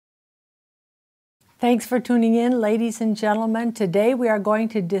Thanks for tuning in, ladies and gentlemen. Today we are going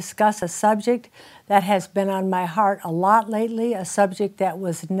to discuss a subject that has been on my heart a lot lately, a subject that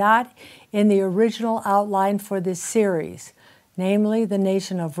was not in the original outline for this series, namely the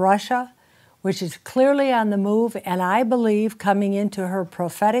nation of Russia, which is clearly on the move and I believe coming into her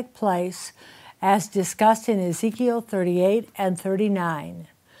prophetic place as discussed in Ezekiel 38 and 39.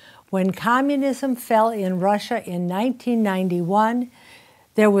 When communism fell in Russia in 1991,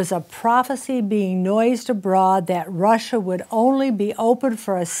 there was a prophecy being noised abroad that Russia would only be open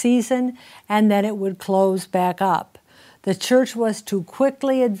for a season and then it would close back up. The church was to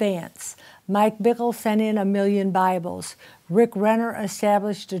quickly advance. Mike Bickle sent in 1 million Bibles. Rick Renner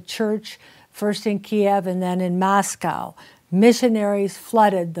established a church first in Kiev and then in Moscow. Missionaries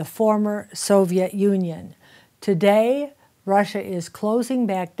flooded the former Soviet Union. Today, Russia is closing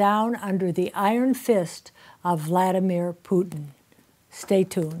back down under the iron fist of Vladimir Putin. Stay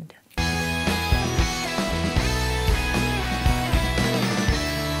tuned.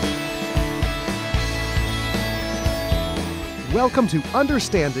 Welcome to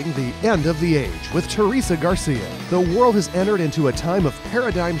Understanding the End of the Age with Theresa Garcia. The world has entered into a time of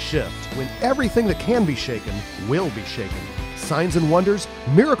paradigm shift when everything that can be shaken will be shaken. Signs and wonders,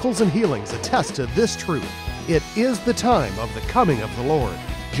 miracles and healings attest to this truth. It is the time of the coming of the Lord.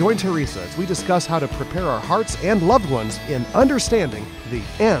 Join Theresa as we discuss how to prepare our hearts and loved ones in understanding the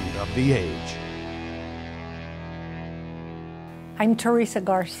end of the age. I'm Theresa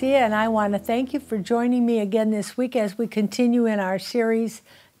Garcia, and I want to thank you for joining me again this week as we continue in our series,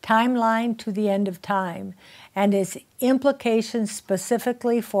 Timeline to the End of Time, and its implications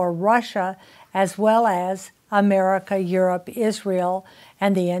specifically for Russia as well as America, Europe, Israel,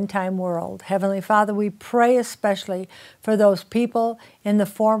 and the end-time world. Heavenly Father, we pray especially for those people in the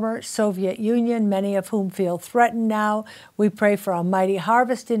former Soviet Union, many of whom feel threatened now. We pray for a mighty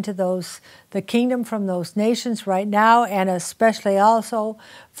harvest into the kingdom from those nations right now, and especially also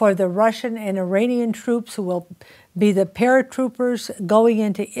for the Russian and Iranian troops who will be the paratroopers going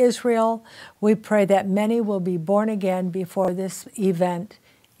into Israel. We pray that many will be born again before this event.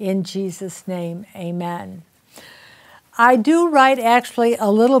 In Jesus' name, amen. I do write actually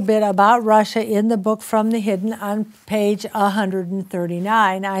a little bit about Russia in the book From the Hidden on page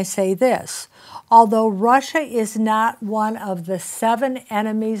 139. I say this: although Russia is not one of the 7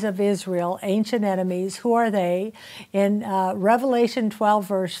 enemies of Israel, ancient enemies, who are they? In Revelation 12,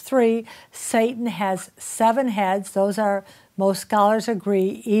 verse 3, Satan has 7 heads. Those are, most scholars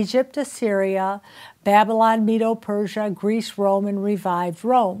agree, Egypt, Assyria, Babylon, Medo-Persia, Greece, Rome, and revived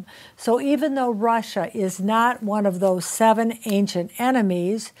Rome. So even though Russia is not one of those 7 ancient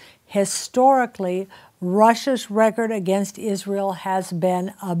enemies, historically, Russia's record against Israel has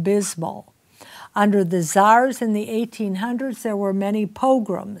been abysmal. Under the czars in the 1800s, there were many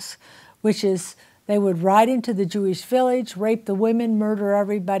pogroms, which is they would ride into the Jewish village, rape the women, murder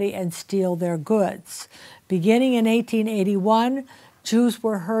everybody, and steal their goods. Beginning in 1881, Jews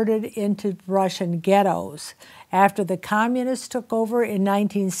were herded into Russian ghettos. After the communists took over in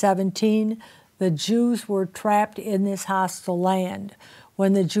 1917, the Jews were trapped in this hostile land.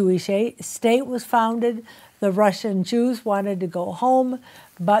 When the Jewish state was founded, the Russian Jews wanted to go home,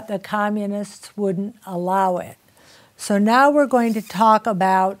 but the communists wouldn't allow it. So now we're going to talk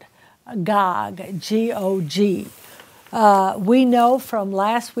about Gog, G-O-G. We know from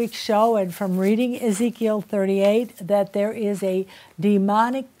last week's show and from reading Ezekiel 38 that there is a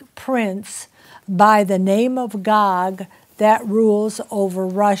demonic prince by the name of Gog that rules over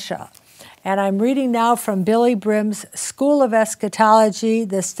Russia. And I'm reading now from Billy Brim's School of Eschatology,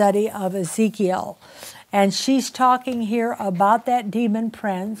 the study of Ezekiel. And she's talking here about that demon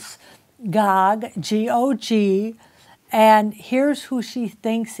prince, Gog, G-O-G, and here's who she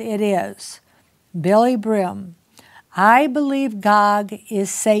thinks it is. Billy Brim: I believe Gog is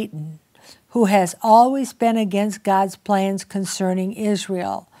Satan, who has always been against God's plans concerning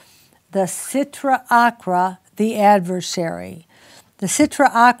Israel. The Sitra Achra, the adversary. The Sitra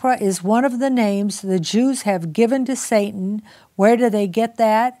Achra is one of the names the Jews have given to Satan. Where do they get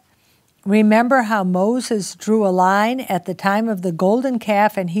that? Remember how Moses drew a line at the time of the golden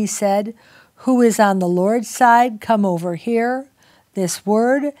calf and he said, "Who is on the Lord's side, come over here." This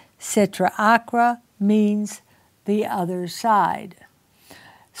word, Sitra Achra, means the other side.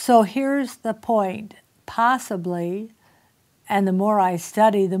 So here's the point. Possibly, and the more I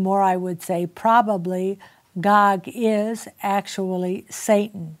study, the more I would say probably, Gog is actually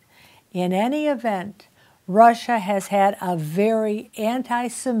Satan. In any event, Russia has had a very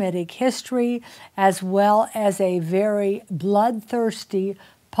anti-Semitic history as well as a very bloodthirsty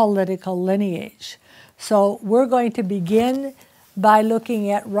political lineage. So we're going to begin by looking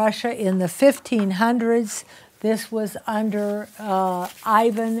at Russia in the 1500s. This was under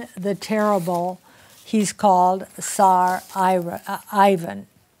Ivan the Terrible. He's called Tsar Ivan.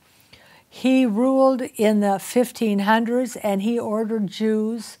 He ruled in the 1500s, and he ordered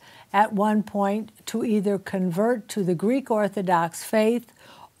Jews at one point to either convert to the Greek Orthodox faith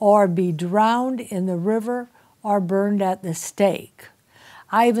or be drowned in the river or burned at the stake.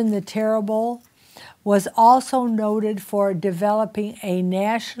 Ivan the Terrible was also noted for developing a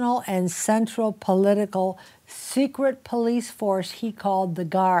national and central political secret police force he called the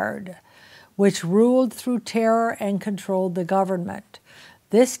Guard, which ruled through terror and controlled the government.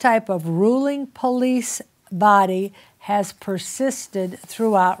 This type of ruling police body has persisted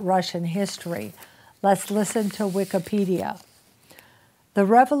throughout Russian history. Let's listen to Wikipedia. The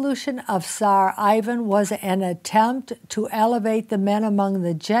revolution of Tsar Ivan was an attempt to elevate the men among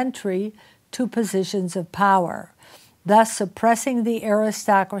the gentry to positions of power, thus suppressing the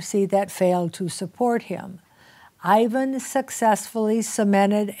aristocracy that failed to support him. Ivan successfully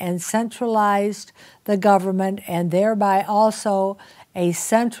cemented and centralized the government and thereby also a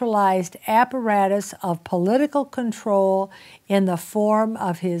centralized apparatus of political control in the form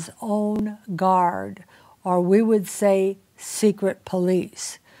of his own guard, or we would say secret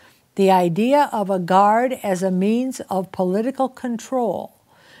police. The idea of a guard as a means of political control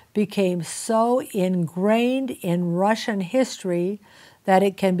became so ingrained in Russian history that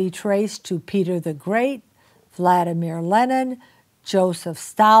it can be traced to Peter the Great, Vladimir Lenin, Joseph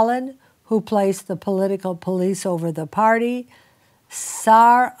Stalin, who placed the political police over the party.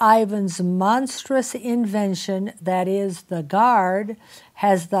 Tsar Ivan's monstrous invention, that is, the Guard,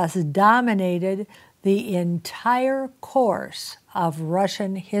 has thus dominated the entire course of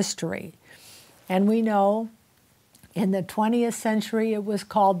Russian history. And we know in the 20th century it was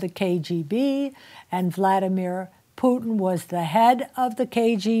called the KGB, and Vladimir Putin was the head of the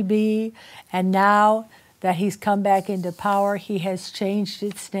KGB, and now that he's come back into power, he has changed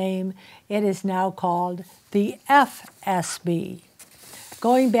its name. It is now called the FSB.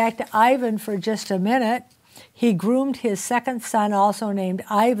 Going back to Ivan for just a minute, he groomed his second son, also named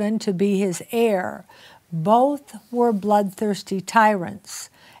Ivan, to be his heir. Both were bloodthirsty tyrants.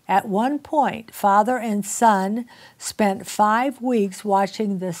 At one point, father and son spent 5 weeks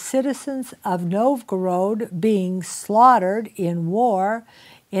watching the citizens of Novgorod being slaughtered in war.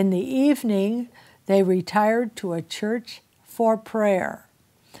 In the evening, they retired to a church for prayer.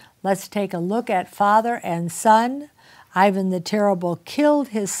 Let's take a look at father and son. Ivan the Terrible killed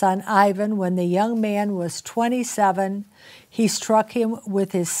his son Ivan when the young man was 27. He struck him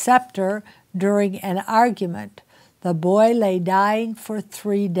with his scepter during an argument. The boy lay dying for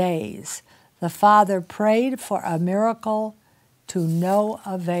 3 days. The father prayed for a miracle to no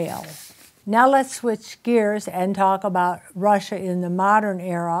avail. Now let's switch gears and talk about Russia in the modern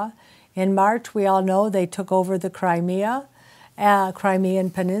era. In March, we all know they took over the Crimean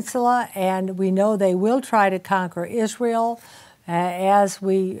Peninsula, and we know they will try to conquer Israel. As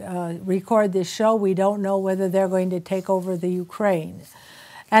we record this show, we don't know whether they're going to take over the Ukraine.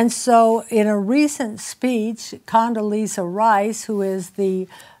 And so in a recent speech, Condoleezza Rice, who is the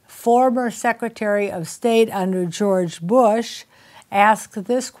former Secretary of State under George Bush, asked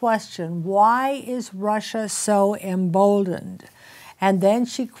this question: why is Russia so emboldened? And then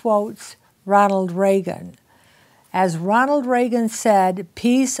she quotes Ronald Reagan. As Ronald Reagan said,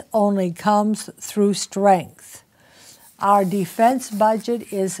 peace only comes through strength. Our defense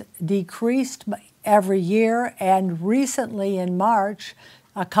budget is decreased every year, and recently in March,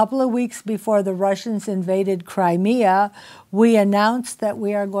 a couple of weeks before the Russians invaded Crimea, we announced that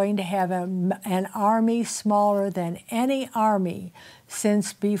we are going to have an army smaller than any army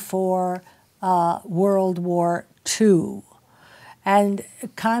since before World War II. And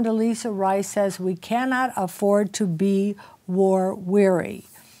Condoleezza Rice says we cannot afford to be war-weary.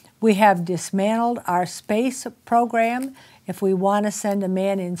 We have dismantled our space program. If we want to send a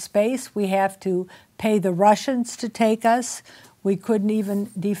man in space, we have to pay the Russians to take us. We couldn't even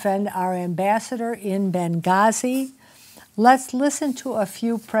defend our ambassador in Benghazi. Let's listen to a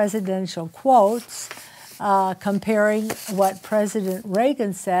few presidential quotes comparing what President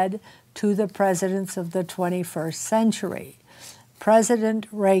Reagan said to the presidents of the 21st century. President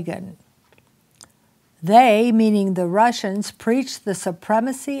Reagan: they, meaning the Russians, preach the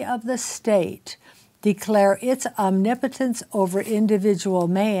supremacy of the state, declare its omnipotence over individual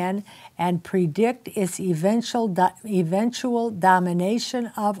man, and predict its eventual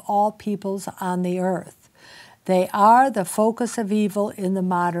domination of all peoples on the earth. They are the focus of evil in the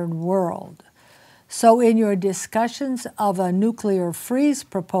modern world. So in your discussions of a nuclear freeze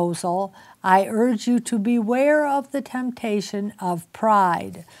proposal, I urge you to beware of the temptation of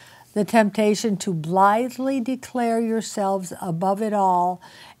pride, the temptation to blithely declare yourselves above it all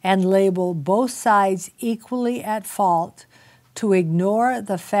and label both sides equally at fault, to ignore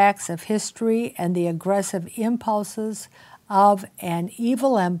the facts of history and the aggressive impulses of an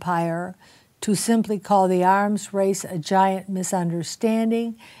evil empire, to simply call the arms race a giant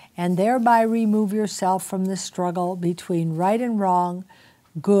misunderstanding, and thereby remove yourself from the struggle between right and wrong,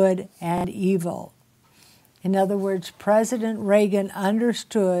 good and evil. In other words, President Reagan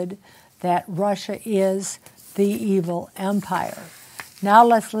understood that Russia is the evil empire. Now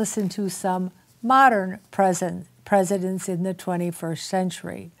let's listen to some modern presidents in the 21st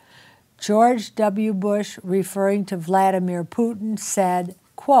century. George W. Bush, referring to Vladimir Putin, said,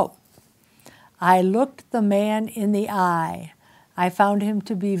 quote, "I looked the man in the eye. I found him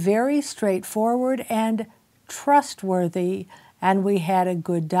to be very straightforward and trustworthy, and we had a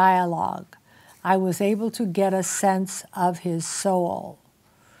good dialogue. I was able to get a sense of his soul."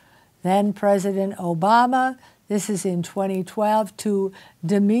 Then President Obama, this is in 2012, to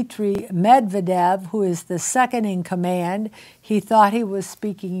Dmitry Medvedev, who is the second in command. He thought he was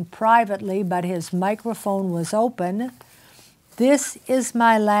speaking privately, but his microphone was open. "This is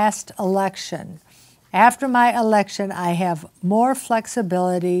my last election. After my election, I have more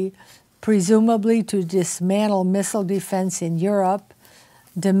flexibility, presumably to dismantle missile defense in Europe."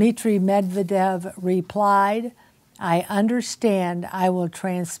 Dmitry Medvedev replied, "I understand. I will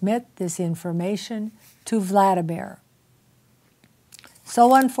transmit this information to Vladimir."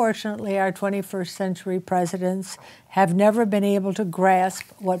 So unfortunately, our 21st century presidents have never been able to grasp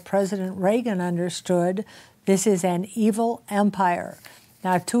what President Reagan understood. This is an evil empire.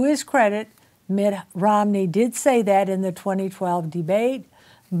 Now, to his credit, Mitt Romney did say that in the 2012 debate,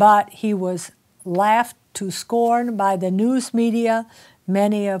 but he was laughed to scorn by the news media,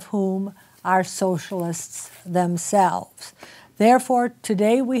 many of whom are socialists themselves. Therefore,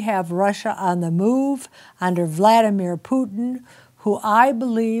 today we have Russia on the move under Vladimir Putin, who I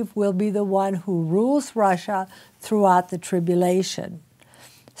believe will be the one who rules Russia throughout the tribulation.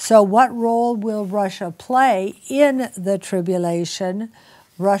 So what role will Russia play in the tribulation?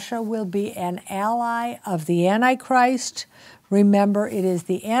 Russia will be an ally of the Antichrist. Remember, it is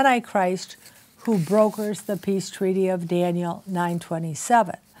the Antichrist who brokers the peace treaty of Daniel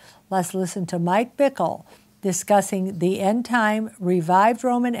 9:27. Let's listen to Mike Bickle discussing the end-time revived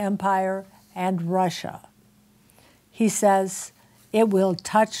Roman Empire and Russia. He says, "It will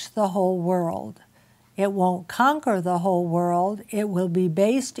touch the whole world. It won't conquer the whole world. It will be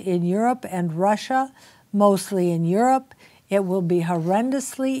based in Europe and Russia, mostly in Europe. It will be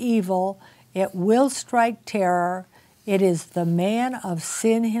horrendously evil. It will strike terror. It is the man of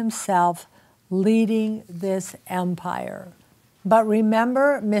sin himself leading this empire." But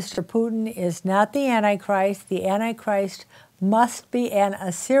remember, Mr. Putin is not the Antichrist. The Antichrist must be an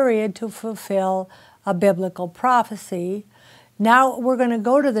Assyrian to fulfill a biblical prophecy. Now we're going to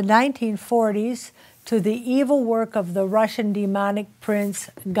go to the 1940s, to the evil work of the Russian demonic prince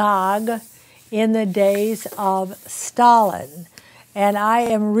Gog in the days of Stalin. And I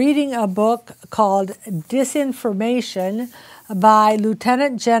am reading a book called Disinformation by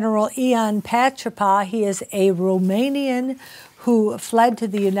Lieutenant General Ion Pachapa. He is a Romanian who fled to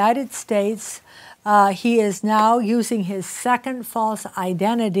the United States. He is now using his second false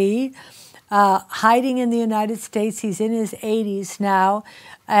identity, hiding in the United States. He's in his 80s now,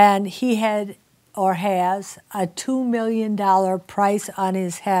 and he had or has a $2 million price on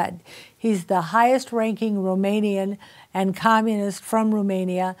his head. He's the highest-ranking Romanian and communist from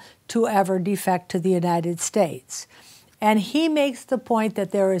Romania to ever defect to the United States. And he makes the point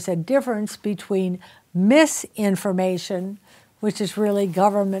that there is a difference between misinformation, which is really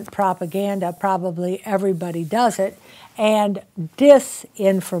government propaganda, probably everybody does it, and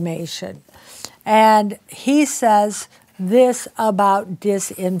disinformation. And he says this about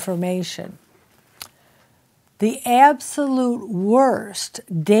disinformation: "The absolute worst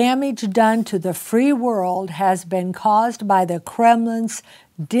damage done to the free world has been caused by the Kremlin's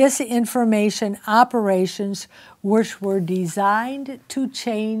disinformation operations, which were designed to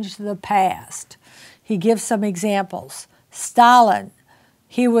change the past." He gives some examples. Stalin,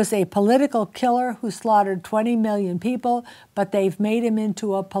 he was a political killer who slaughtered 20 million people, but they've made him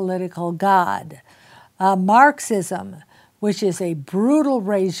into a political god. Marxism, which is a brutal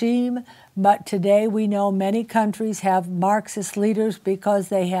regime, but today we know many countries have Marxist leaders because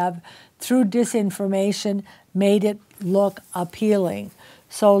they have, through disinformation, made it look appealing.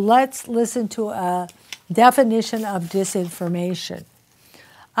 So let's listen to a definition of disinformation.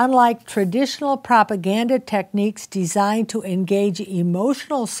 Unlike traditional propaganda techniques designed to engage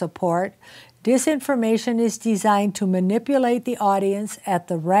emotional support, disinformation is designed to manipulate the audience at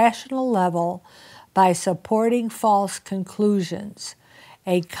the rational level by supporting false conclusions.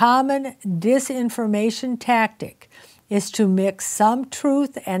 A common disinformation tactic is to mix some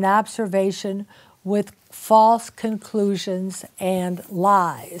truth and observation with false conclusions and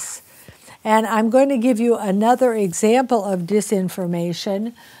lies. And I'm going to give you another example of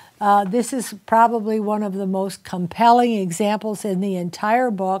disinformation. This is probably one of the most compelling examples in the entire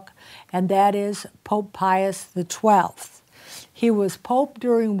book, and that is Pope Pius XII. He was Pope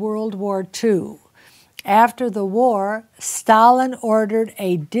during World War II. After the war, Stalin ordered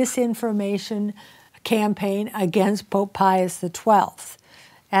a disinformation campaign against Pope Pius XII.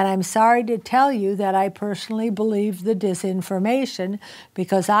 And I'm sorry to tell you that I personally believed the disinformation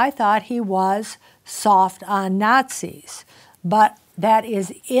because I thought he was soft on Nazis. But that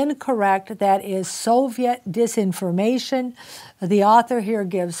is incorrect. That is Soviet disinformation. The author here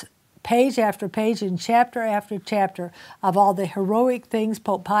gives page after page and chapter after chapter of all the heroic things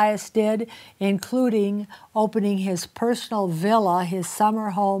Pope Pius did, including opening his personal villa, his summer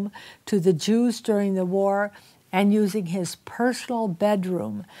home, to the Jews during the war, and using his personal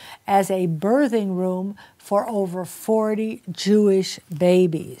bedroom as a birthing room for over 40 Jewish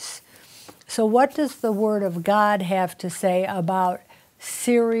babies. So what does the Word of God have to say about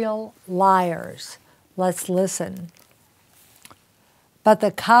serial liars? Let's listen. But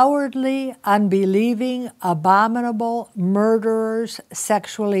the cowardly, unbelieving, abominable, murderers,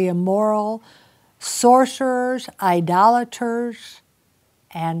 sexually immoral, sorcerers, idolaters,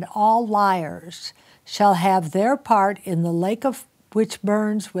 and all liars shall have their part in the lake of which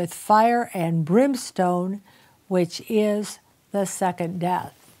burns with fire and brimstone, which is the second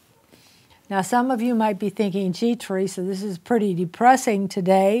death. Now, some of you might be thinking, gee, Theresa, this is pretty depressing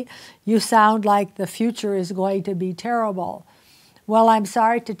today. You sound like the future is going to be terrible. Well, I'm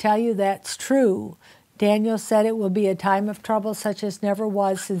sorry to tell you that's true. Daniel said it will be a time of trouble such as never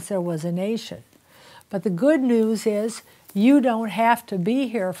was since there was a nation. But the good news is you don't have to be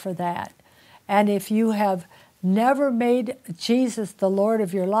here for that. And if you have never made Jesus the Lord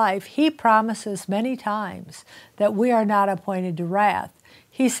of your life, He promises many times that we are not appointed to wrath.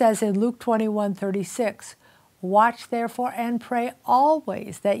 He says in Luke 21:36, "Watch therefore and pray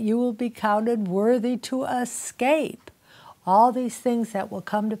always that you will be counted worthy to escape all these things that will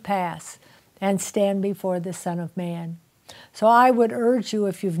come to pass and stand before the Son of Man." So I would urge you,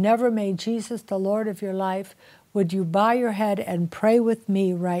 if you've never made Jesus the Lord of your life, would you bow your head and pray with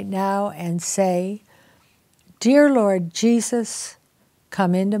me right now and say, "Dear Lord Jesus,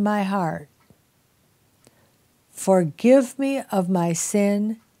 come into my heart. Forgive me of my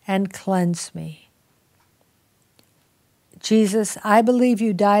sin and cleanse me. Jesus, I believe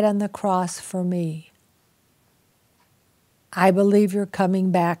you died on the cross for me. I believe you're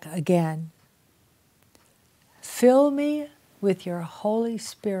coming back again. Fill me with your Holy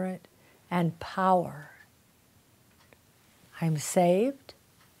Spirit and power. I'm saved,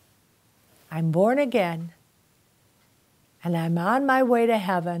 I'm born again, and I'm on my way to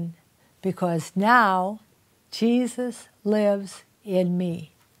heaven because now Jesus lives in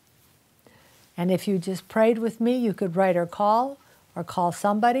me." And if you just prayed with me, you could write or call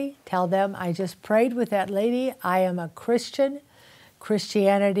somebody. Tell them, I just prayed with that lady. I am a Christian.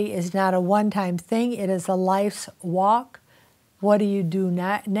 Christianity is not a one-time thing. It is a life's walk. What do you do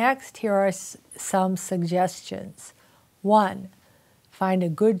next? Here are some suggestions. 1, find a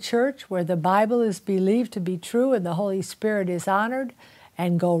good church where the Bible is believed to be true and the Holy Spirit is honored,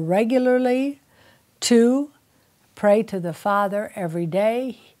 and go regularly. 2, pray to the Father every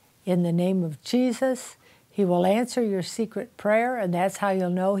day in the name of Jesus. He will answer your secret prayer, and that's how you'll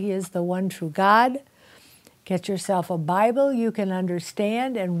know He is the one true God. Get yourself a Bible you can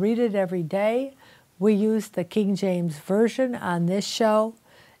understand and read it every day. We use the King James Version on this show.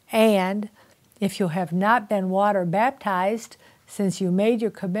 And if you have not been water baptized since you made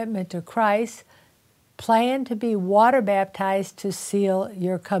your commitment to Christ, plan to be water baptized to seal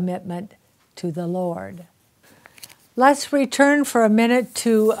your commitment to the Lord. Let's return for a minute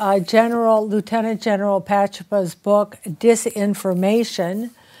to Lieutenant General Pachapa's book, Disinformation,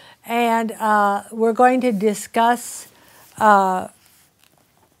 and we're going to discuss a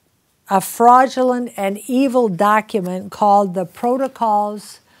fraudulent and evil document called the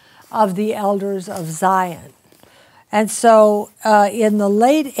Protocols of the Elders of Zion. And so in the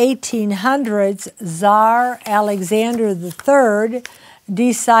late 1800s, Tsar Alexander III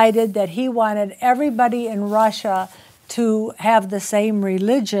decided that he wanted everybody in Russia to have the same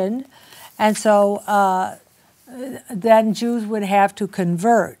religion. And so then Jews would have to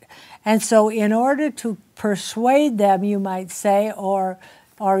convert. And so in order to persuade them, you might say, or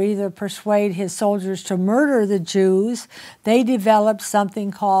either persuade his soldiers to murder the Jews, they developed something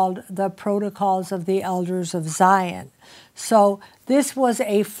called the Protocols of the Elders of Zion. So this was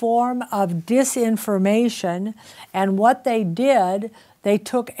a form of disinformation, and what they did, they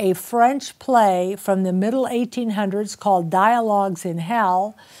took a French play from the middle 1800s called Dialogues in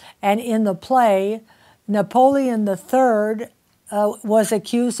Hell, and in the play, Napoleon III was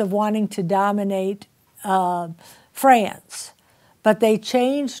accused of wanting to dominate France. But they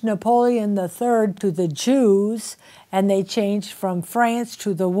changed Napoleon III to the Jews, and they changed from France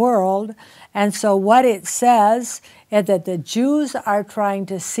to the world. And so what it says is that the Jews are trying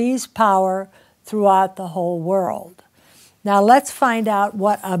to seize power throughout the whole world. Now let's find out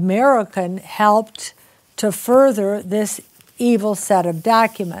what American helped to further this evil set of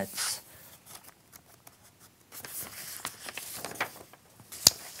documents.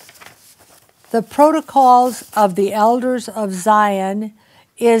 The Protocols of the Elders of Zion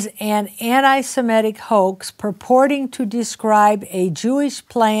is an anti-Semitic hoax purporting to describe a Jewish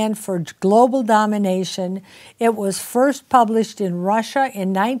plan for global domination. It was first published in Russia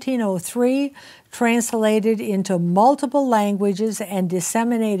in 1903, translated into multiple languages, and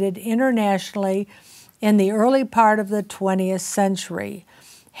disseminated internationally in the early part of the 20th century.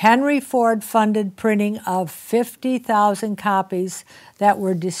 Henry Ford funded printing of 50,000 copies that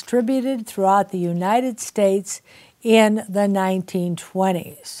were distributed throughout the United States in the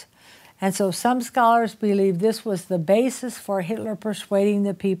 1920s. And so some scholars believe this was the basis for Hitler persuading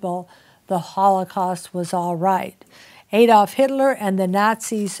the people the Holocaust was all right. Adolf Hitler and the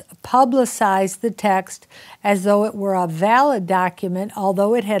Nazis publicized the text as though it were a valid document,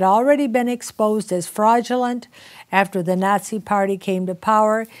 although it had already been exposed as fraudulent after the Nazi Party came to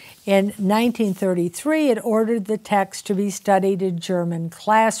power. In 1933, it ordered the text to be studied in German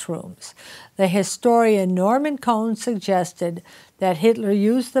classrooms. The historian Norman Cohn suggested that Hitler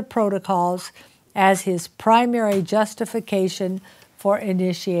used the protocols as his primary justification for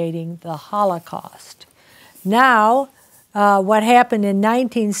initiating the Holocaust. Now, what happened in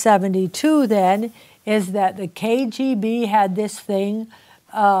 1972 then is that the KGB had this thing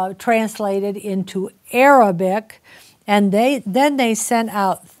translated into Arabic, and then they sent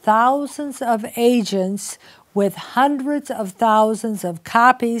out thousands of agents with hundreds of thousands of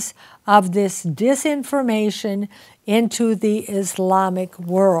copies of this disinformation into the Islamic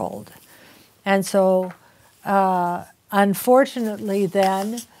world. And so, unfortunately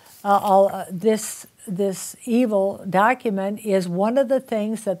then, this evil document is one of the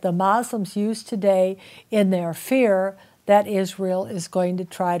things that the Muslims use today in their fear that Israel is going to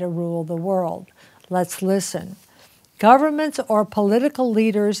try to rule the world. Let's listen. Governments or political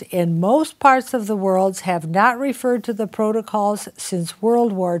leaders in most parts of the world have not referred to the protocols since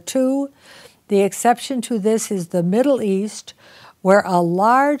World War II. The exception to this is the Middle East, where a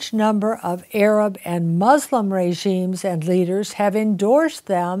large number of Arab and Muslim regimes and leaders have endorsed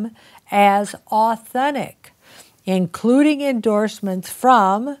them as authentic, including endorsements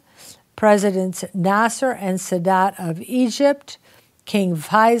from Presidents Nasser and Sadat of Egypt, King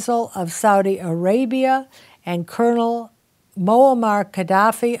Faisal of Saudi Arabia, and Colonel Muammar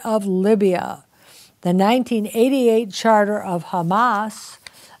Gaddafi of Libya. The 1988 Charter of Hamas,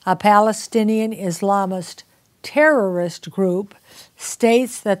 a Palestinian Islamist terrorist group,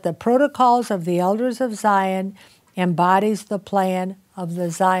 states that the Protocols of the Elders of Zion embodies the plan of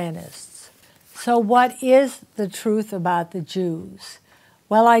the Zionists. So what is the truth about the Jews?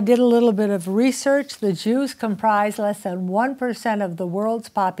 Well, I did a little bit of research. The Jews comprise less than 1% of the world's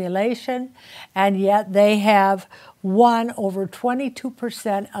population, and yet they have won over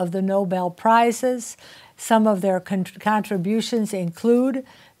 22% of the Nobel Prizes. Some of their contributions include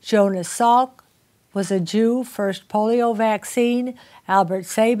Jonas Salk was a Jew, first polio vaccine, Albert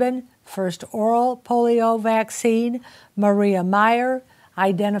Sabin, first oral polio vaccine, Maria Meyer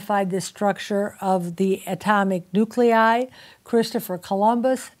identified the structure of the atomic nuclei, Christopher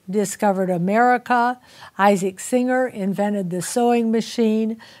Columbus discovered America, Isaac Singer invented the sewing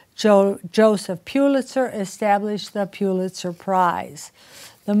machine, Joseph Pulitzer established the Pulitzer Prize.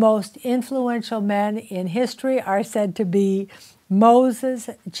 The most influential men in history are said to be Moses,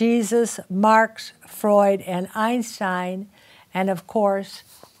 Jesus, Marx, Freud, and Einstein, and of course,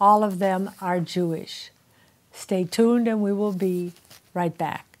 all of them are Jewish. Stay tuned and we will be right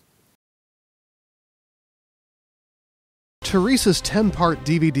back. Theresa's 10-part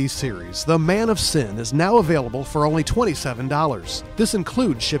DVD series, The Man of Sin, is now available for only $27. This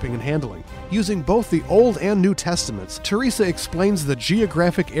includes shipping and handling. Using both the Old and New Testaments, Theresa explains the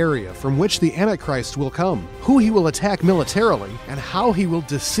geographic area from which the Antichrist will come, who he will attack militarily, and how he will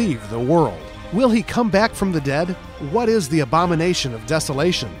deceive the world. Will he come back from the dead? What is the abomination of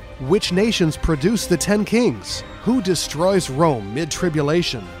desolation? Which nations produce the 10 kings? Who destroys Rome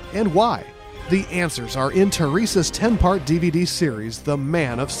mid-tribulation? And why? The answers are in Theresa's 10-part DVD series, The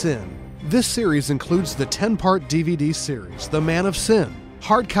Man of Sin. This series includes the 10-part DVD series, The Man of Sin,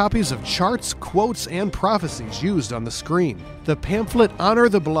 hard copies of charts, quotes, and prophecies used on the screen, the pamphlet Honor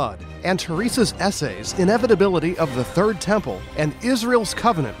the Blood, and Theresa's essays, Inevitability of the Third Temple and Israel's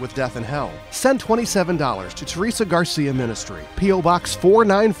Covenant with Death and Hell. Send $27 to Theresa Garcia Ministry, P.O. Box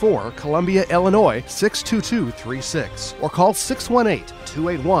 494, Columbia, Illinois 62236, or call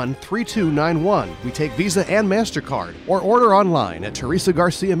 618-281-3291. We take Visa and MasterCard, or order online at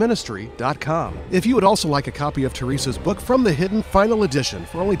TheresaGarciaMinistry.com. If you would also like a copy of Theresa's book From the Hidden Final Edition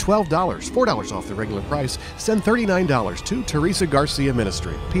for only $12, $4 off the regular price, send $39 to Theresa Garcia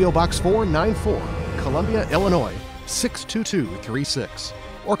Ministry, P.O. Box 494, Columbia, Illinois 62236,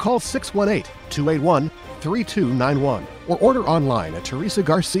 or call 618-281-3291, or order online at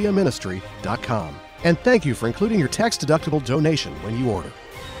TheresaGarciaMinistry.com. And thank you for including your tax-deductible donation when you order.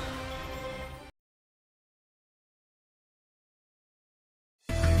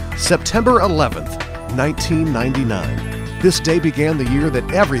 September 11th, 1999. This day began the year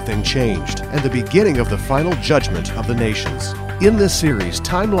that everything changed and the beginning of the final judgment of the nations. In this series,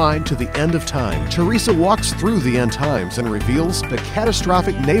 Timeline to the End of Time, Theresa walks through the end times and reveals the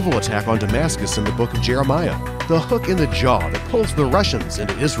catastrophic naval attack on Damascus in the book of Jeremiah, the hook in the jaw that pulls the Russians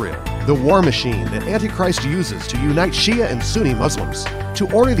into Israel, the war machine that Antichrist uses to unite Shia and Sunni Muslims. To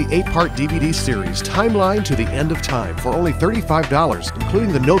order the 8-part DVD series, Timeline to the End of Time, for only $35,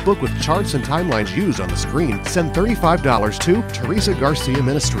 including the notebook with charts and timelines used on the screen, send $35 to Theresa Garcia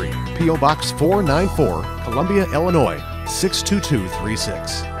Ministry, P.O. Box 494, Columbia, Illinois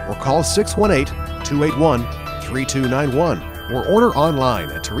 62236, or call 618-281-3291, or order online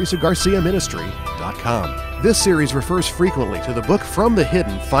at TheresaGarciaMinistry.com. This series refers frequently to the book From the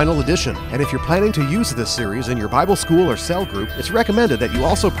Hidden Final Edition, and if you're planning to use this series in your Bible school or cell group, it's recommended that you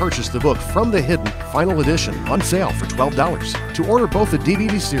also purchase the book From the Hidden Final Edition on sale for $12. To order both the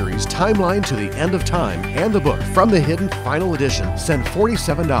DVD series Timeline to the End of Time and the book From the Hidden Final Edition, send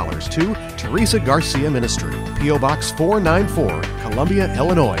 $47 to Theresa Garcia Ministry, P.O. Box 494, Columbia,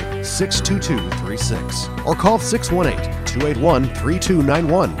 Illinois 62236, or call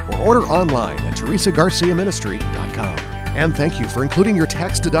 618-281-3291, or order online at TheresaGarciaMinistry.com. And thank you for including your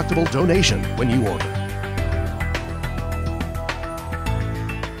tax-deductible donation when you order.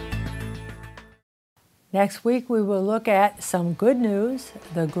 Next week we will look at some good news,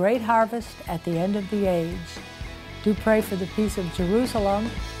 the great harvest at the end of the age. Do pray for the peace of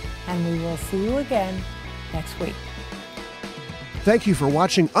Jerusalem, and we will see you again next week. Thank you for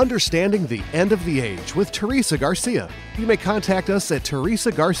watching Understanding the End of the Age with Theresa Garcia. You may contact us at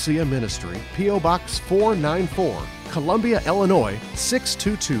Theresa Garcia Ministry, P.O. Box 494, Columbia, Illinois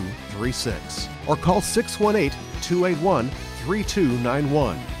 62236, or call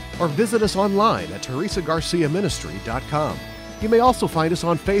 618-281-3291, or visit us online at TheresaGarciaMinistry.com. You may also find us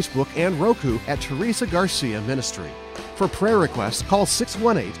on Facebook and Roku at Theresa Garcia Ministry. For prayer requests, call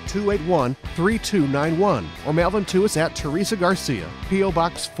 618-281-3291 or mail them to us at Theresa Garcia, P.O.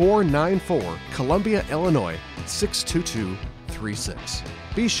 Box 494, Columbia, Illinois 62236.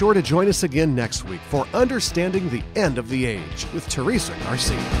 Be sure to join us again next week for Understanding the End of the Age with Theresa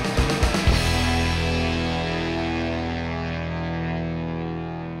Garcia.